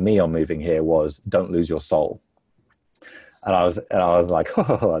advice to me on moving here was, don't lose your soul. And I was like,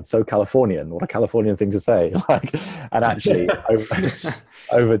 oh, that's so Californian. What a Californian thing to say. And actually,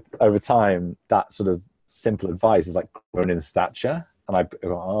 over time, that sort of simple advice is like grown in stature. And I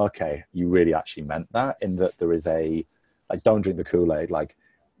go, oh, okay, you really actually meant that, in that there is don't drink the Kool-Aid, like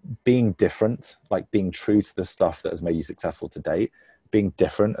being different, like being true to the stuff that has made you successful to date, being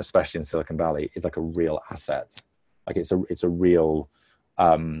different, especially in Silicon Valley, is like a real asset. Like it's a real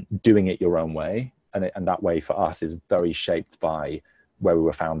doing it your own way. And that way for us is very shaped by where we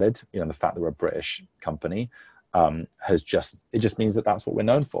were founded. The fact that we're a British company it just means that that's what we're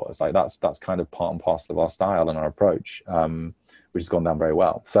known for. It's like that's kind of part and parcel of our style and our approach, which has gone down very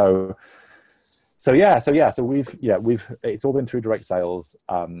well. So we've it's all been through direct sales.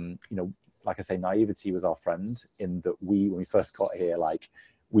 Like I say, naivety was our friend in that when we first got here, like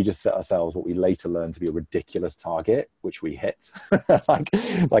we just set ourselves what we later learned to be a ridiculous target, which we hit.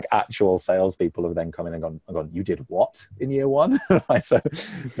 like actual salespeople have then come in and gone, you did what in year one? so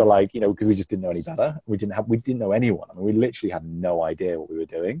because we just didn't know any better. We didn't know anyone. I mean, we literally had no idea what we were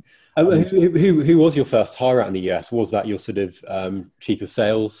doing. Who was your first hire out in the US? Was that your sort of chief of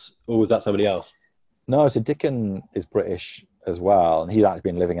sales, or was that somebody else? No, so Dickon is British as well, and he'd actually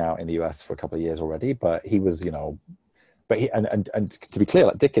been living out in the US for a couple of years already, but he was, but he, and to be clear,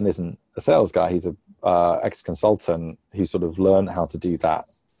 like Dickon isn't a sales guy. He's a ex-consultant who sort of learned how to do that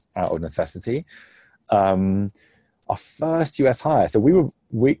out of necessity. Our first US hire, so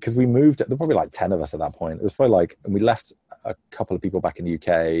because we moved, there were probably like 10 of us at that point. It was probably and we left a couple of people back in the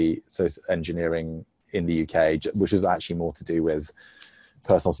UK, so it's engineering in the UK, which is actually more to do with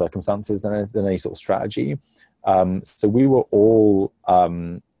personal circumstances than any sort of strategy. So we were all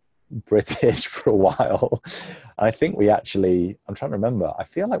British for a while. And I think we actually, I'm trying to remember, I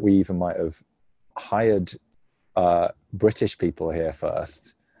feel like we even might have hired British people here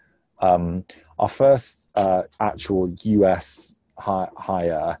first. Our first actual US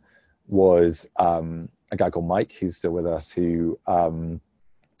hire was a guy called Mike, who's still with us, who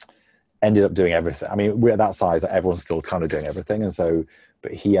ended up doing everything. I mean, we're at that size that everyone's still kind of doing everything. And so,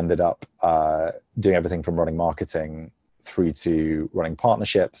 but he ended up doing everything from running marketing through to running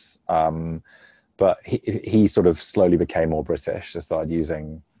partnerships. But he sort of slowly became more British, just started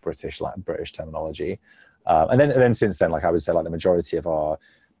using British terminology. And then since then, like I would say, like the majority of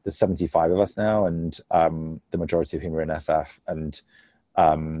there's 75 of us now, and the majority of whom are in SF, and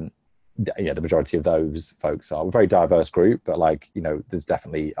the majority of those folks are a very diverse group, but like, there's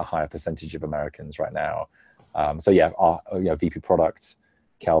definitely a higher percentage of Americans right now. So yeah, our VP product,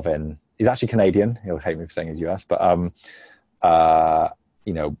 Kelvin, he's actually Canadian. He'll hate me for saying he's US, but our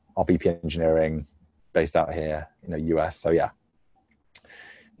VP engineering based out here, US. So yeah,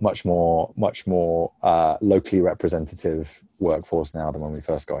 much more locally representative workforce now than when we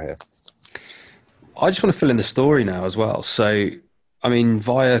first got here. I just want to fill in the story now as well. So, I mean,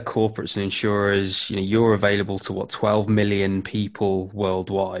 via corporates and insurers, you're available to 12 million people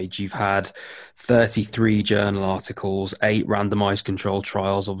worldwide. You've had 33 journal articles, 8 randomized controlled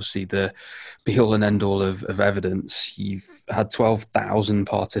trials, obviously the be all and end all of evidence. You've had 12,000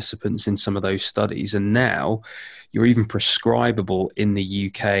 participants in some of those studies. And now you're even prescribable in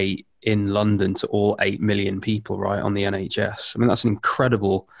the UK, in London, to all 8 million people, right, on the NHS. I mean, that's an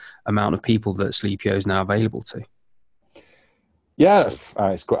incredible amount of people that Sleepio is now available to. Yeah,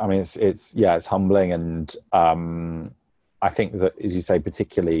 it's great. I mean, it's humbling, and I think that, as you say,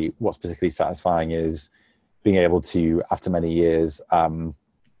 what's particularly satisfying is being able to, after many years,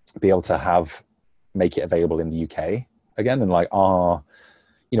 be able to make it available in the UK again. And like our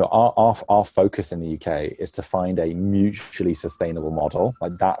focus in the UK is to find a mutually sustainable model.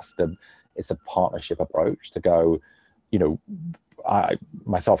 Like it's a partnership approach to go.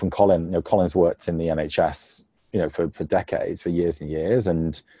 Myself and Colin, Colin's worked in the NHS, for decades, for years and years.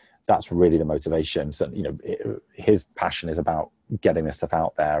 And that's really the motivation. So, his passion is about getting this stuff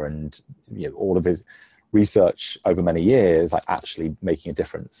out there, and, all of his research over many years, like actually making a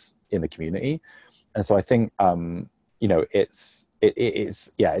difference in the community. And so I think, it's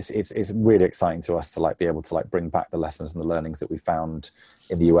really exciting to us to like be able to like bring back the lessons and the learnings that we found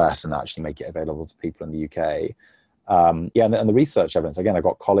in the US and actually make it available to people in the UK. And the research evidence, again, I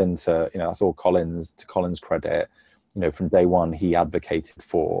got Colin to, that's all Colin's credit. From day one, he advocated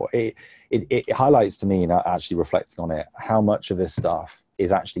for it. It highlights to me, and actually reflecting on it, how much of this stuff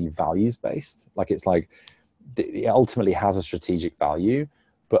is actually values based. Like, it's like it ultimately has a strategic value,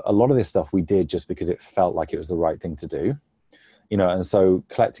 but a lot of this stuff we did just because it felt like it was the right thing to do. And so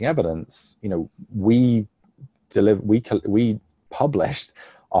collecting evidence, we published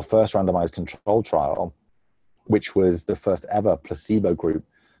our first randomized control trial, which was the first ever placebo group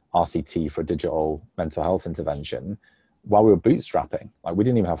RCT for digital mental health intervention, while we were bootstrapping. Like, we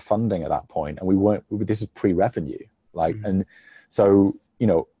didn't even have funding at that point, and this is pre-revenue. Like, and so,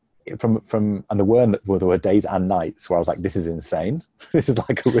 and there were days and nights where I was like, this is insane. This is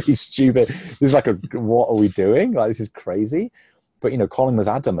like a really stupid, this is like what are we doing? Like, this is crazy. But, Colin was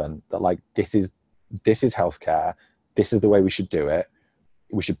adamant that like, this is healthcare. This is the way we should do it.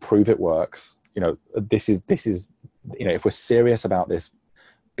 We should prove it works. This is, if we're serious about this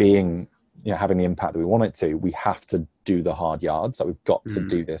being, having the impact that we want it to, we have to do the hard yards. So we've got to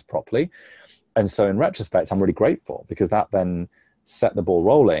do this properly. And so in retrospect, I'm really grateful, because that then set the ball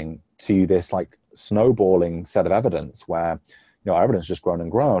rolling to this like snowballing set of evidence where, our evidence just grown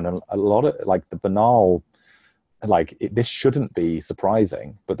and grown. And a lot of like the banal, this shouldn't be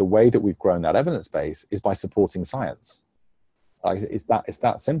surprising, but the way that we've grown that evidence base is by supporting science. Like, it's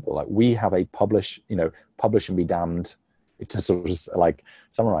that simple. Like, we have a publish and be damned, to sort of like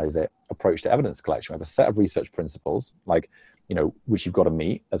summarize it, approach to evidence collection. We have a set of research principles, which you've got to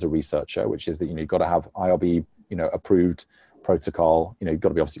meet as a researcher, which is that, you've got to have IRB, approved protocol, you've got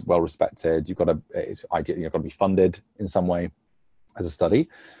to be obviously well respected. You've got to be funded in some way as a study.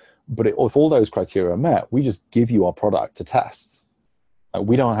 But if all those criteria are met, we just give you our product to test.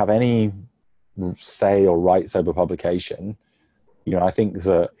 We don't have any say or rights over publication. I think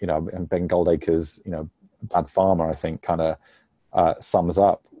that, and Ben Goldacre's, Bad Pharma, I think, kind of sums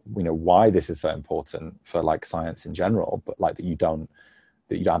up, why this is so important for like science in general, but like that you don't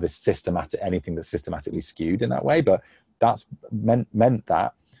have this anything that's systematically skewed in that way. But that's meant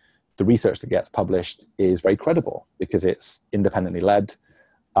that the research that gets published is very credible, because it's independently led.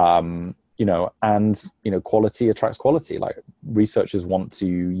 And quality attracts quality. Like, researchers want to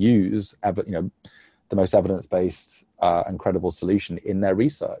use the most evidence-based and credible solution in their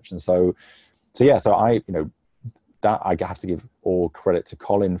research. And so I that I have to give all credit to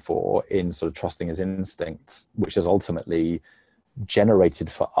Colin for, in sort of trusting his instincts, which has ultimately generated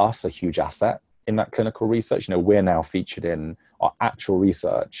for us a huge asset in that clinical research. We're now featured in, our actual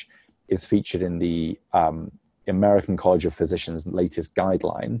research is featured in the American College of Physicians' latest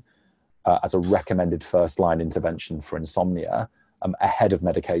guideline as a recommended first-line intervention for insomnia, ahead of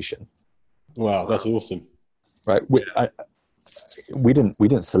medication. Wow, that's awesome. Right? We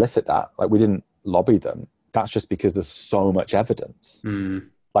didn't solicit that. Like, we didn't lobby them. That's just because there's so much evidence.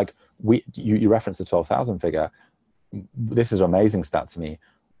 Like, you referenced the 12,000 figure. This is an amazing stat to me.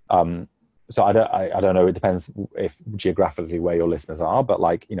 So I don't know. It depends if geographically where your listeners are, but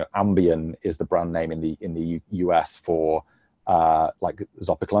Ambien is the brand name in the US for like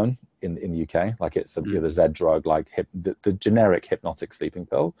Zopiclone in the UK. Like, it's the Z drug, like the generic hypnotic sleeping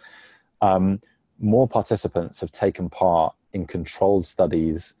pill. More participants have taken part in controlled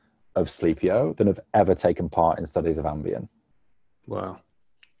studies of Sleepio than have ever taken part in studies of Ambien. Wow.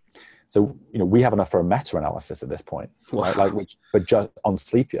 So, we have enough for a meta-analysis at this point, wow. right? But just on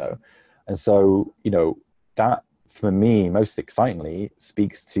Sleepio. And so, that, for me, most excitingly,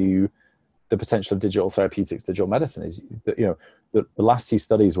 speaks to the potential of digital therapeutics, digital medicine. Is that, the last two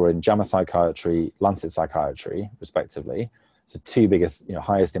studies were in JAMA Psychiatry, Lancet Psychiatry, respectively. So, two biggest,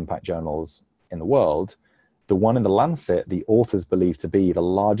 highest impact journals in the world. The one in the Lancet, the authors believe to be the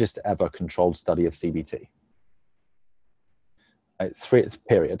largest ever controlled study of CBT.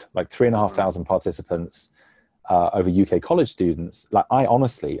 Period. Like 3,500 participants over UK college students. Like, I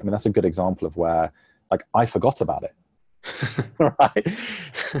honestly, that's a good example of where, like, I forgot about it. Right?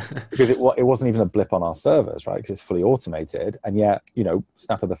 Because it wasn't even a blip on our servers, right? Because it's fully automated, and yet,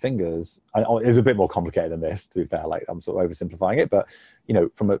 snap of the fingers. It's a bit more complicated than this, to be fair. Like, I'm sort of oversimplifying it, but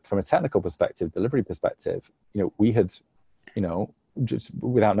from a technical perspective, delivery perspective, we had, just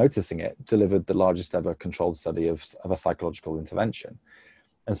without noticing it, delivered the largest ever controlled study of a psychological intervention.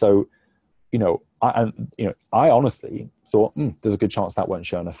 And so, I honestly thought there's a good chance that won't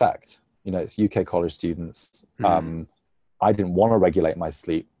show an effect. It's UK college students. I didn't want to regulate my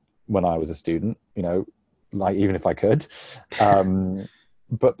sleep when I was a student, like, even if I could.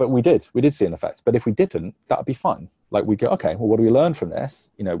 But we did see an effect. But if we didn't, that'd be fine. Like, we go, okay, well, what do we learn from this?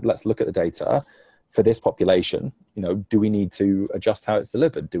 Let's look at the data for this population. Do we need to adjust how it's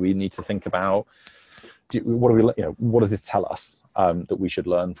delivered? Do we need to think about, what does this tell us that we should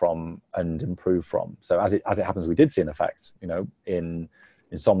learn from and improve from? So as it happens, we did see an effect, in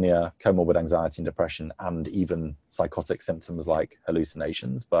insomnia, comorbid anxiety and depression, and even psychotic symptoms like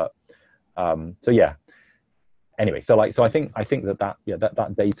hallucinations. But anyway, so I think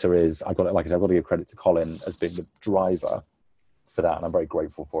that data is, I've got to give credit to Colin as being the driver for that, and I'm very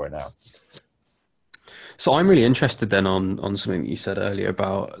grateful for it now. So I'm really interested then on something that you said earlier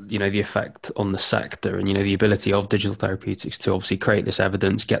about, the effect on the sector and, the ability of digital therapeutics to obviously create this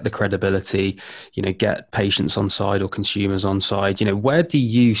evidence, get the credibility, get patients on side or consumers on side. Where do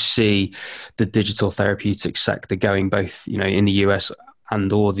you see the digital therapeutics sector going, both, in the US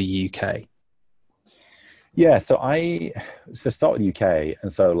and or the UK? Yeah, so start with the UK.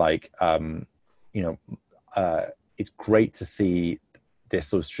 And so it's great to see this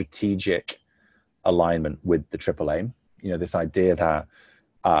sort of strategic alignment with the triple aim. This idea that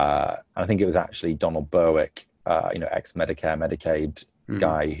I think it was actually Donald Berwick, ex-Medicare, Medicaid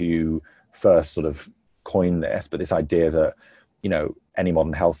guy, who first sort of coined this, but this idea that, any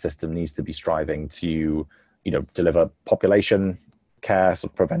modern health system needs to be striving to, deliver population care,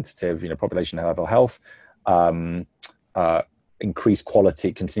 sort of preventative, population level health, increase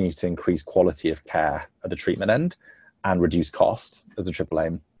quality, continue to increase quality of care at the treatment end, and reduce cost as a triple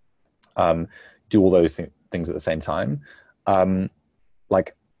aim. Do all those things at the same time.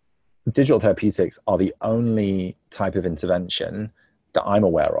 Like, digital therapeutics are the only type of intervention that I'm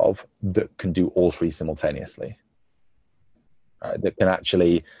aware of that can do all three simultaneously. That can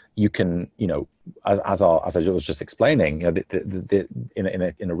actually, as I was just explaining,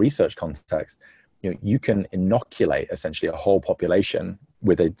 in a research context, you can inoculate essentially a whole population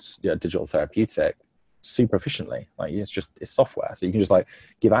with a digital therapeutic super efficiently. Like, it's software, so you can just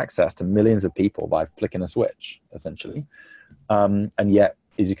give access to millions of people by flicking a switch, essentially. And yet,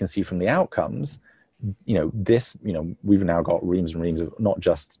 as you can see from the outcomes, we've now got reams and reams of not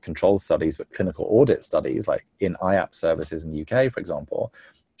just controlled studies but clinical audit studies, like in IAPS services in the UK, for example,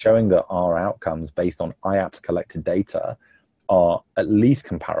 showing that our outcomes based on IAPS collected data are at least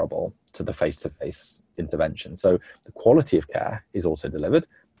comparable to the face-to-face intervention. So the quality of care is also delivered,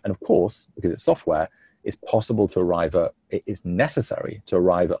 And of course, because it's software, it's possible to arrive at, it is necessary to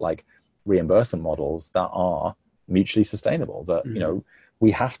arrive at like reimbursement models that are mutually sustainable, that, you know,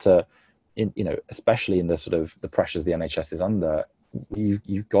 we have to, you know, especially in the sort of the pressures the NHS is under,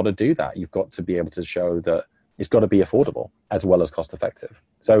 you've got to do that. You've got to be able to show that it's got to be affordable as well as cost effective.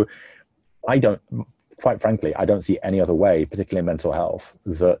 So quite frankly, I don't see any other way, particularly in mental health,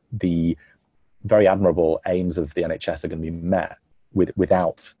 that the very admirable aims of the NHS are going to be met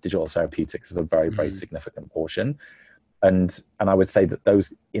without digital therapeutics as a very, very significant portion. And I would say that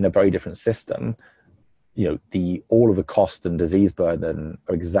those, in a very different system, you know, all of the cost and disease burden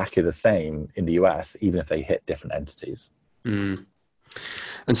are exactly the same in the US, even if they hit different entities. And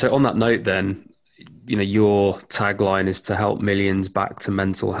so on that note then, you know, your tagline is to help millions back to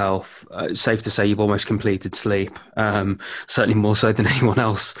mental health. Safe to say you've almost completed Sleep, certainly more so than anyone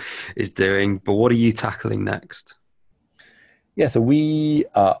else is doing. But what are you tackling next? Yeah, so we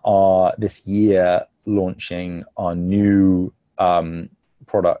are this year launching our new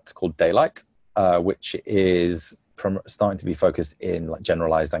product called Daylight, which is starting to be focused in like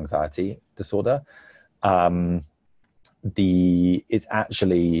generalized anxiety disorder. It's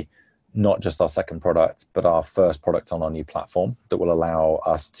actually not just our second product, but our first product on our new platform that will allow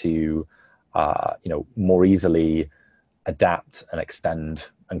us to, you know, more easily adapt and extend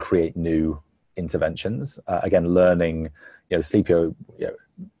and create new interventions. Again, learning, you know, Sleepio, you know,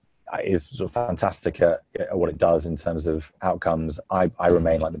 is sort of fantastic at what it does in terms of outcomes. I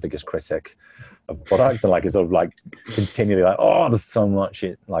remain like the biggest critic of products, and like it's sort of like continually like, oh, there's so much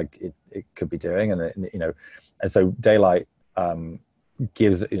it could be doing, and you know, and so Daylight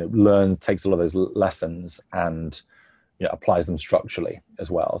gives, you know, takes all of those lessons and, you know, applies them structurally as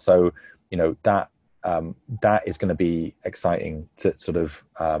well. So, you know, that is going to be exciting to sort of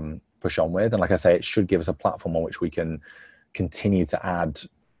push on with. And like I say, it should give us a platform on which we can continue to add,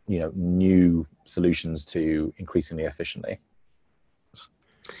 you know, new solutions to increasingly efficiently.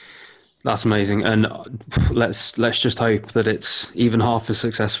 That's amazing. And let's just hope that it's even half as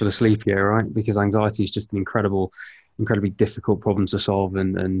successful as Sleepio, right? Because anxiety is just an incredibly difficult problem to solve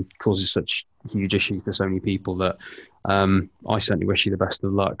and causes such huge issues for so many people that I certainly wish you the best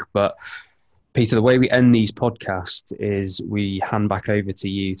of luck. But Peter, the way we end these podcasts is we hand back over to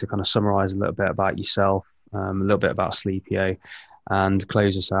you to kind of summarize a little bit about yourself, a little bit about Sleepio, and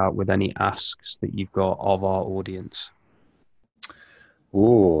close us out with any asks that you've got of our audience.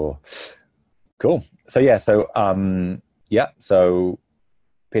 Ooh, cool. So so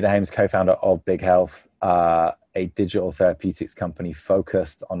Peter Hames, co-founder of Big Health, a digital therapeutics company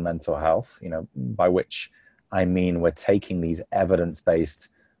focused on mental health, you know, by which I mean we're taking these evidence-based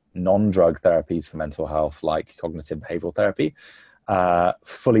non-drug therapies for mental health, like cognitive behavioral therapy,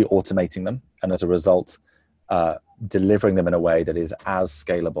 fully automating them, and as a result, delivering them in a way that is as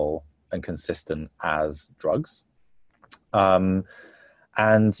scalable and consistent as drugs.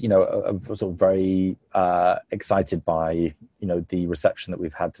 And, you know, I'm sort of very excited by, you know, the reception that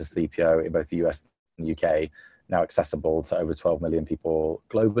we've had to Sleepio in both the US and the UK, now accessible to over 12 million people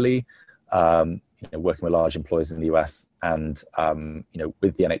globally, you know, working with large employers in the US and, you know,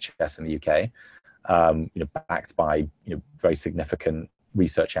 with the NHS in the UK, you know, backed by, you know, very significant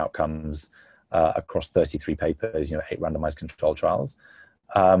research outcomes across 33 papers, you know, 8 randomized controlled trials.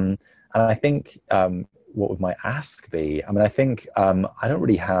 And I think, what would my ask be? I mean, I think I don't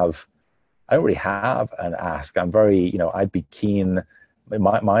really have an ask. I'm very, you know, I'd be keen.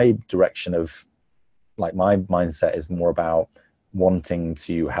 My direction of, like, my mindset is more about wanting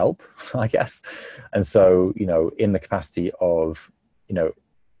to help, I guess. And so, you know, in the capacity of, you know,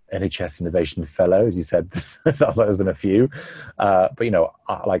 NHS Innovation Fellow, as you said, sounds like there's been a few, but, you know,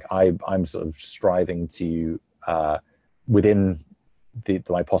 I'm sort of striving to, within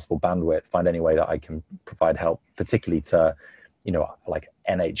my possible bandwidth, find any way that I can provide help, particularly to, you know, like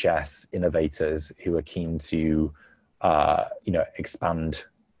NHS innovators who are keen to, you know, expand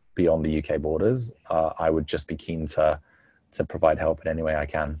beyond the UK borders. I would just be keen to provide help in any way I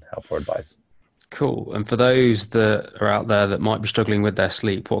can, help or advice. Cool. And for those that are out there that might be struggling with their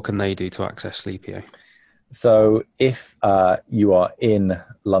sleep, what can they do to access Sleepio? So if you are in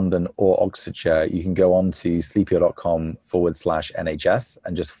London or Oxfordshire, you can go on to sleepio.com/NHS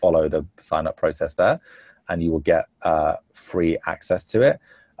and just follow the sign-up process there, and you will get free access to it.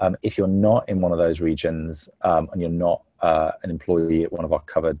 If you're not in one of those regions and you're not an employee at one of our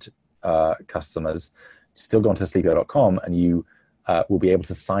covered customers, still go on to sleepio.com and you will be able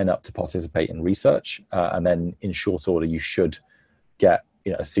to sign up to participate in research. And then in short order, you should get,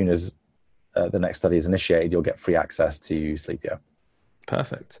 you know, as soon as the next study is initiated, you'll get free access to Sleepio.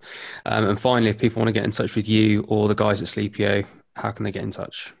 Perfect. And finally, if people want to get in touch with you or the guys at Sleepio, how can they get in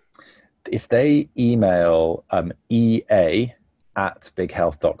touch? If they email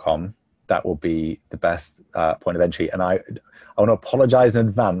ea@bighealth.com, that will be the best point of entry. And I want to apologize in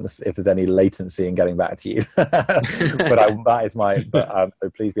advance if there's any latency in getting back to you. That is my. So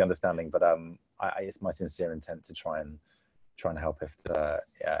please be understanding. But it's my sincere intent to try and help if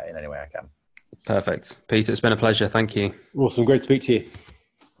in any way I can. Perfect, Peter. It's been a pleasure. Thank you. Awesome. Great to speak to you.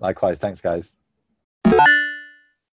 Likewise. Thanks, guys.